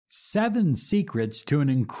7 Secrets to an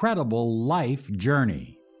Incredible Life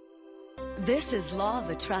Journey. This is Law of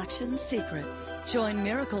Attraction Secrets. Join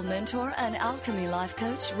Miracle Mentor and Alchemy Life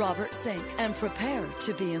Coach Robert Zink and prepare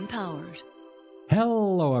to be empowered.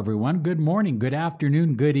 Hello, everyone. Good morning, good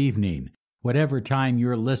afternoon, good evening. Whatever time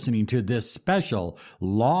you're listening to this special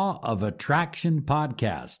Law of Attraction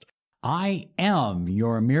podcast, I am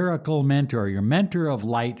your Miracle Mentor, your Mentor of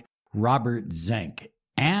Light, Robert Zink.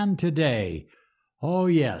 And today, oh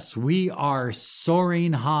yes, we are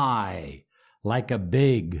soaring high like a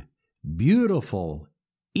big, beautiful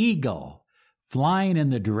eagle flying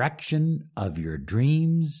in the direction of your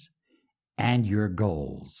dreams and your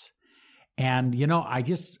goals. And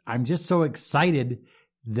I'm just so excited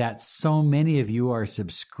that so many of you are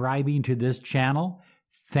subscribing to this channel.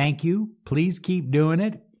 Thank you. Please keep doing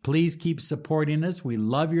it. Please keep supporting us. We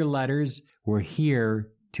love your letters. We're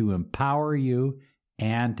here to empower you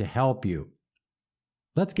and to help you.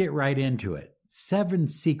 Let's get right into it. 7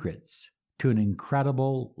 secrets to an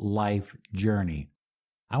incredible life journey.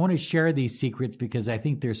 I want to share these secrets because I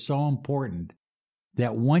think they're so important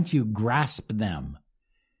that once you grasp them,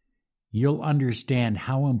 you'll understand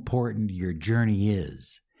how important your journey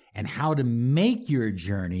is and how to make your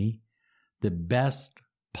journey the best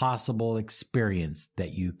possible experience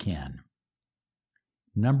that you can.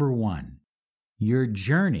 Number 1, your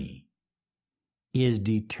journey is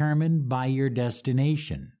determined by your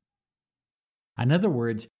destination. In other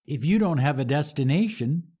words, if you don't have a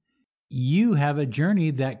destination, you have a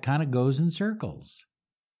journey that kind of goes in circles.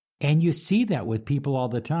 And you see that with people all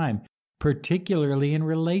the time, particularly in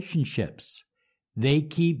relationships. They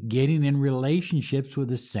keep getting in relationships with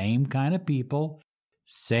the same kind of people,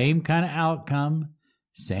 same kind of outcome,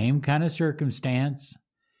 same kind of circumstance,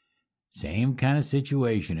 same kind of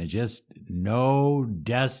situation. It's just no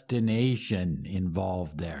destination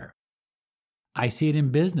involved there. I see it in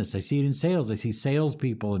business. I see it in sales. I see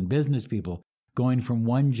salespeople and business people going from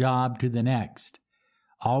one job to the next,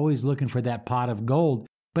 always looking for that pot of gold,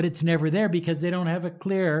 but it's never there because they don't have a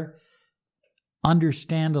clear,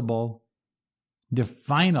 understandable,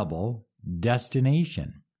 definable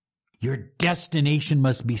destination. Your destination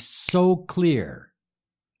must be so clear.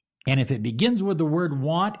 And if it begins with the word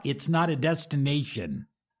want, it's not a destination.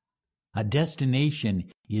 A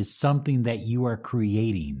destination is something that you are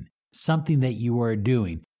creating, something that you are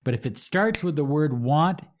doing. But if it starts with the word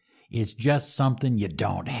want, it's just something you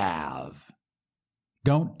don't have.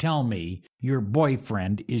 Don't tell me your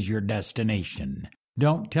boyfriend is your destination.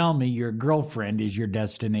 Don't tell me your girlfriend is your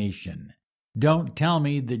destination. Don't tell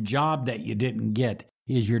me the job that you didn't get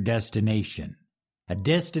is your destination. A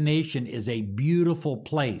destination is a beautiful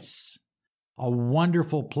place, a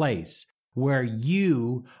wonderful place where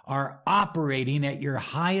you are operating at your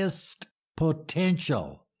highest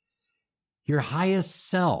potential, your highest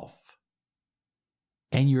self,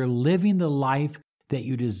 and you're living the life that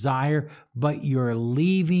you desire, but you're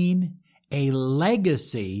leaving a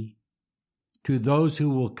legacy to those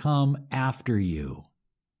who will come after you.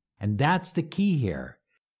 And that's the key here.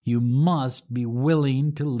 You must be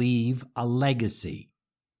willing to leave a legacy.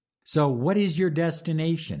 So what is your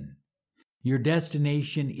destination? Your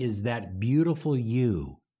destination is that beautiful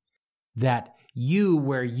you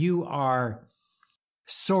where you are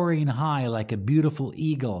soaring high like a beautiful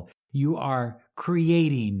eagle. You are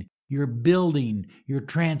creating, you're building, you're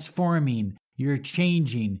transforming, you're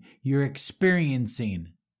changing, you're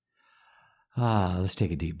experiencing. Let's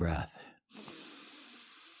take a deep breath.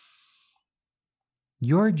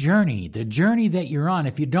 Your journey, the journey that you're on,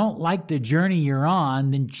 if you don't like the journey you're on,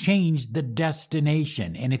 then change the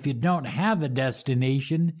destination. And if you don't have a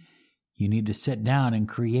destination, you need to sit down and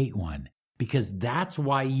create one, because that's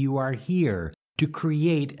why you are here, to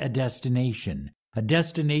create a destination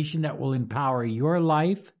that will empower your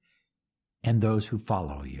life and those who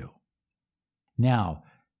follow you. Now,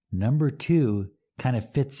 number 2 kind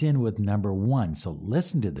of fits in with number 1. So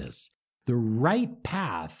listen to this. The right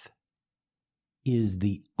path is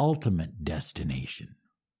the ultimate destination.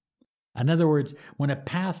 In other words, when a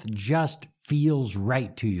path just feels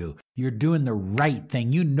right to you, you're doing the right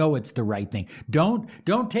thing. You know it's the right thing. Don't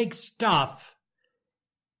take stuff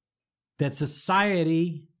that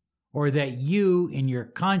society or that you in your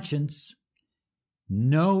conscience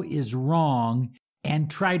know is wrong and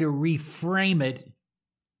try to reframe it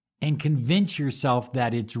and convince yourself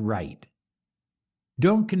that it's right.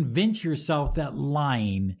 Don't convince yourself that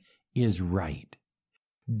lying is right.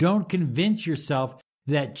 Don't convince yourself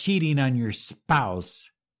that cheating on your spouse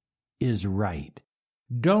is right.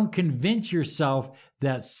 Don't convince yourself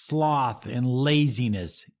that sloth and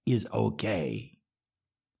laziness is okay.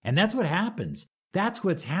 And that's what happens. That's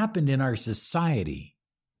what's happened in our society.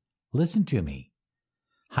 Listen to me.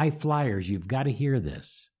 High flyers, you've got to hear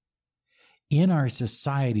this. In our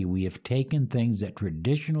society, we have taken things that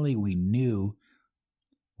traditionally we've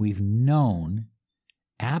known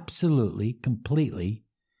absolutely, completely,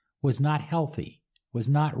 was not healthy, was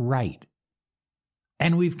not right.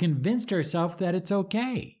 And we've convinced ourselves that it's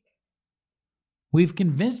okay. We've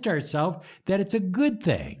convinced ourselves that it's a good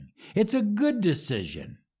thing. It's a good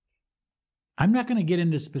decision. I'm not going to get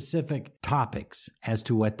into specific topics as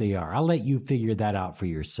to what they are. I'll let you figure that out for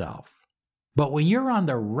yourself. But when you're on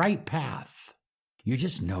the right path, you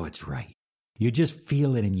just know it's right. You just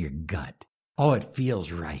feel it in your gut. Oh, it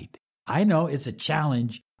feels right. I know it's a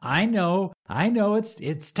challenge. I know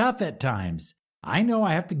it's tough at times. I know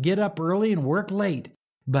I have to get up early and work late,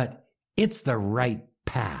 but it's the right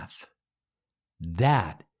path.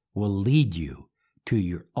 That will lead you to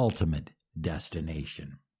your ultimate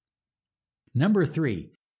destination. Number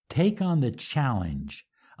 3, take on the challenge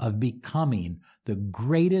of becoming the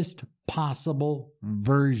greatest possible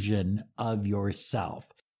version of yourself.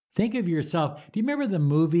 Think of yourself. Do you remember the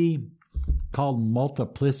movie called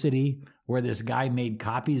Multiplicity, where this guy made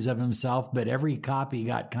copies of himself, but every copy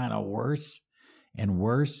got kind of worse and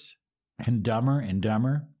worse and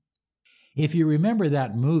dumber? If you remember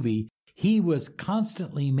that movie, he was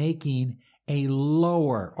constantly making a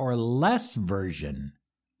lower or less version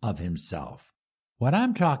of himself. What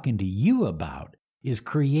I'm talking to you about is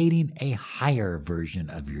creating a higher version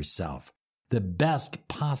of yourself, the best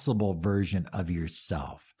possible version of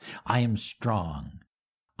yourself. I am strong.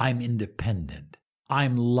 I'm independent.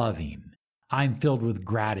 I'm loving. I'm filled with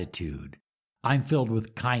gratitude. I'm filled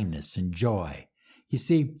with kindness and joy. You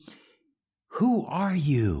see, who are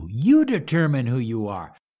you? You determine who you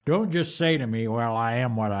are. Don't just say to me, well, I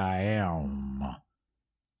am what I am.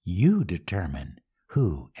 You determine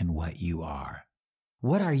who and what you are.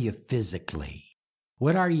 What are you physically?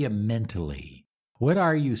 What are you mentally? What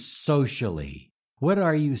are you socially? What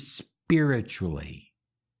are you spiritually?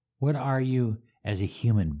 What are you as a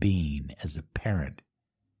human being, as a parent,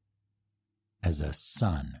 as a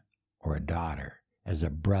son or a daughter, as a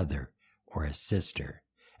brother or a sister,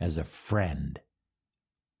 as a friend?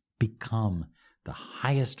 Become the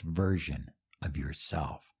highest version of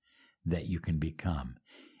yourself that you can become.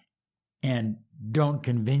 And don't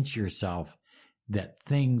convince yourself that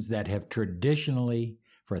things that have traditionally,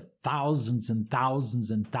 for thousands and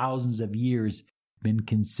thousands and thousands of years, been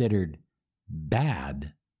considered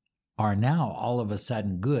bad, are now all of a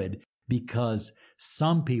sudden good because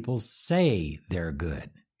some people say they're good.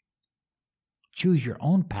 Choose your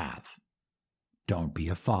own path. Don't be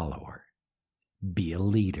a follower. Be a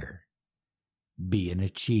leader. Be an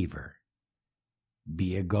achiever.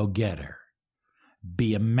 Be a go-getter.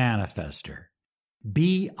 Be a manifester.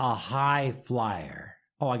 Be a high flyer.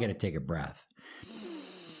 Oh, I got to take a breath.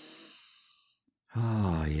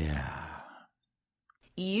 Oh, yeah.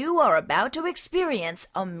 You are about to experience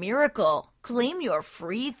a miracle. Claim your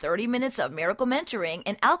free 30 minutes of miracle mentoring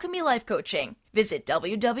and alchemy life coaching. Visit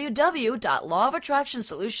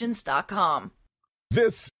www.lawofattractionsolutions.com.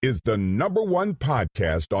 This is the #1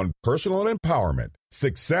 podcast on personal empowerment,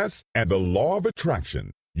 success, and the law of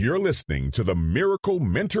attraction. You're listening to the Miracle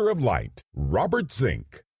Mentor of Light, Robert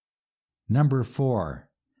Zink. Number 4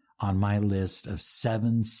 on my list of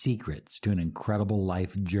 7 secrets to an incredible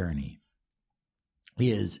life journey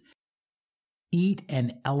is eat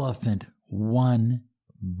an elephant one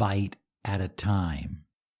bite at a time.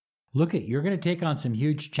 You're going to take on some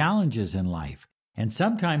huge challenges in life. And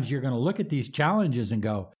sometimes you're going to look at these challenges and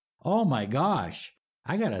go, oh my gosh,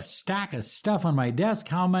 I got a stack of stuff on my desk.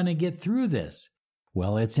 How am I going to get through this?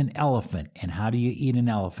 Well, it's an elephant. And how do you eat an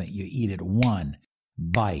elephant? You eat it one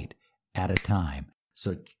bite at a time.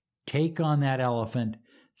 So take on that elephant,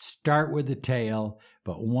 start with the tail,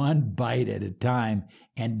 but one bite at a time.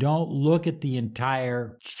 And don't look at the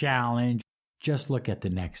entire challenge. Just look at the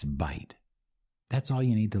next bite. That's all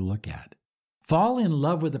you need to look at. Fall in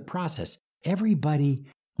love with the process. Everybody,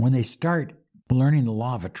 when they start learning the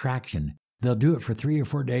law of attraction, they'll do it for 3 or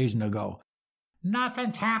 4 days and they'll go,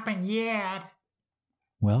 nothing's happened yet.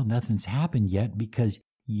 Well, nothing's happened yet because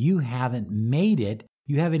you haven't made it,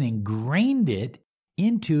 you haven't ingrained it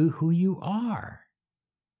into who you are.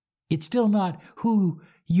 It's still not who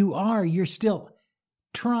you are. You're still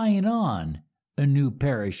trying on a new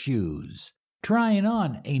pair of shoes, trying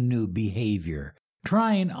on a new behavior,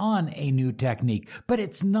 trying on a new technique, but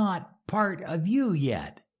it's not part of you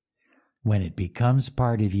yet. When it becomes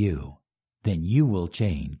part of you, then you will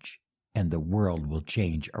change and the world will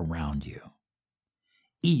change around you.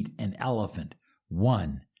 Eat an elephant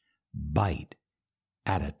one bite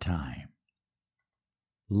at a time.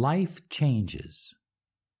 Life changes.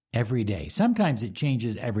 every day. Sometimes it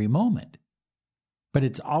changes every moment, but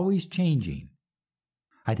it's always changing.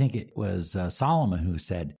 I think it was Solomon who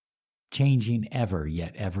said, changing ever,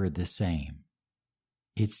 yet ever the same.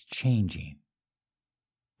 It's changing.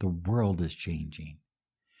 The world is changing.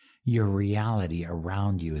 Your reality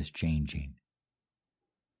around you is changing.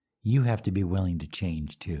 You have to be willing to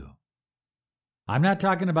change too. I'm not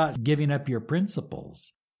talking about giving up your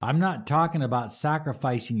principles. I'm not talking about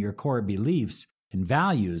sacrificing your core beliefs and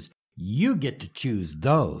values. You get to choose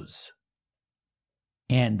those.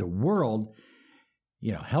 And the world,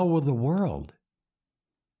 hell with the world.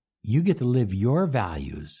 You get to live your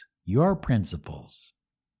values, your principles,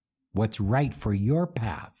 what's right for your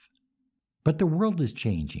path. But the world is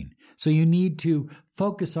changing, so you need to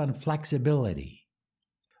focus on flexibility.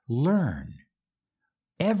 Learn.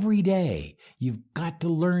 Every day, you've got to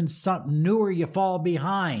learn something new or you fall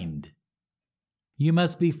behind. You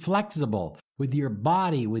must be flexible with your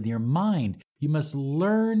body, with your mind. You must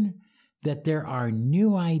learn that there are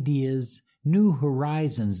new ideas, new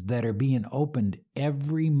horizons that are being opened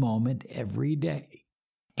every moment, every day.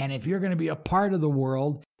 And if you're going to be a part of the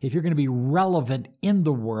world, if you're going to be relevant in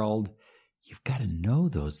the world, you've got to know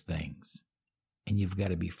those things. And you've got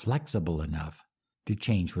to be flexible enough to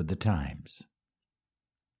change with the times.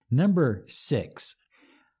 Number 6,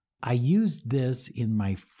 I used this in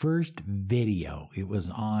my first video. It was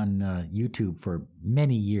on YouTube for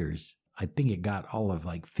many years. I think it got all of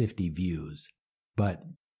 50 views, but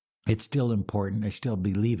it's still important. I still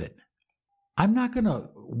believe it. I'm not going to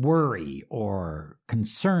worry or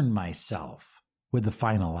concern myself with the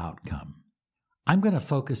final outcome. I'm going to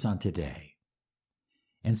focus on today.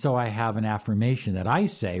 And so I have an affirmation that I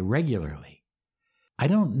say regularly. I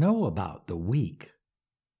don't know about the week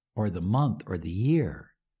or the month or the year.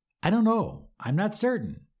 I don't know. I'm not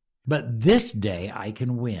certain. But this day I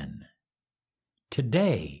can win.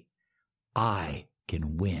 Today I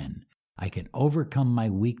can win. I can overcome my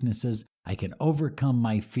weaknesses. I can overcome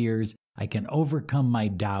my fears. I can overcome my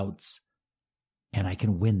doubts. And I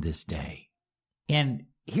can win this day. And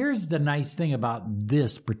here's the nice thing about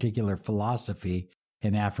this particular philosophy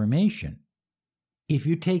and affirmation. If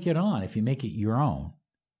you take it on, if you make it your own,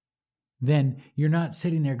 then you're not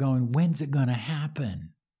sitting there going, when's it going to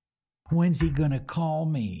happen? When's he going to call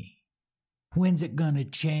me? When's it going to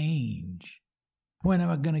change? When am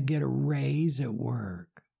I going to get a raise at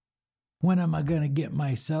work? When am I going to get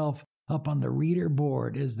myself up on the reader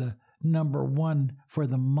board as the number 1 for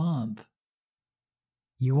the month?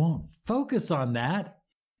 You won't focus on that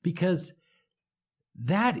because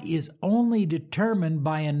that is only determined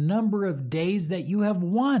by a number of days that you have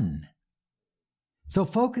won. So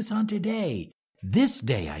focus on today. This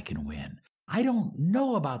day I can win. I don't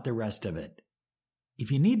know about the rest of it.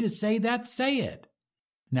 If you need to say that, say it.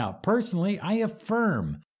 Now, personally, I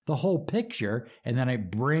affirm the whole picture and then I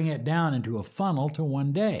bring it down into a funnel to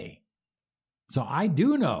one day. So I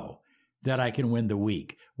do know that I can win the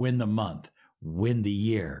week, win the month, win the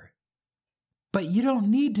year. But you don't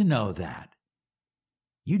need to know that.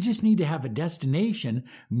 You just need to have a destination,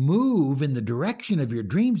 move in the direction of your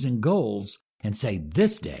dreams and goals, and say,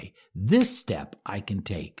 this day, this step I can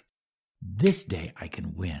take. This day I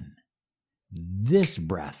can win. This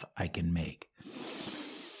breath I can make.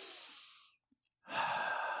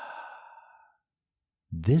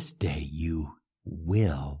 This day you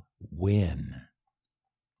will win.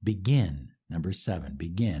 Begin, number 7,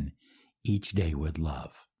 begin each day with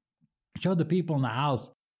love. Show the people in the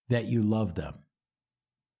house that you love them.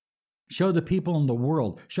 Show the people in the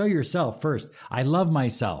world. Show yourself first. I love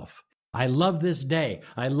myself. I love this day.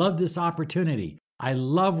 I love this opportunity. I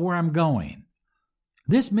love where I'm going.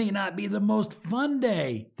 This may not be the most fun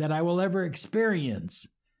day that I will ever experience.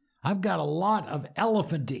 I've got a lot of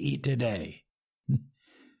elephant to eat today.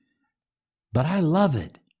 But I love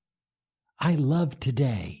it. I love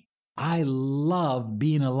today. I love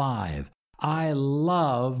being alive. I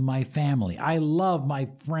love my family. I love my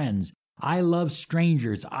friends. I love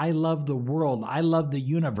strangers. I love the world. I love the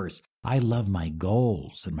universe. I love my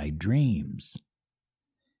goals and my dreams.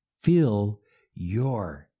 Fill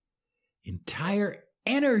your entire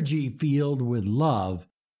energy field with love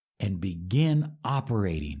and begin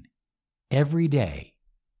operating every day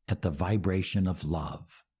at the vibration of love.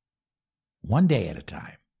 One day at a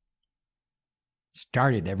time.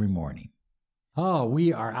 Start it every morning. Oh,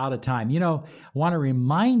 we are out of time. I want to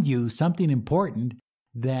remind you something important,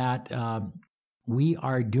 that we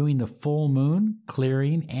are doing the full moon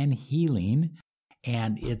clearing and healing,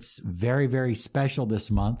 and it's very, very special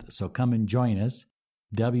this month. So come and join us.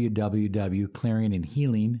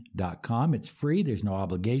 www.clearingandhealing.com. It's free. There's no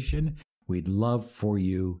obligation. We'd love for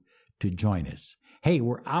you to join us. Hey,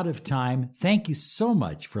 we're out of time. Thank you so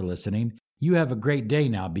much for listening. You have a great day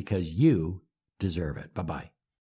now because you deserve it. Bye-bye.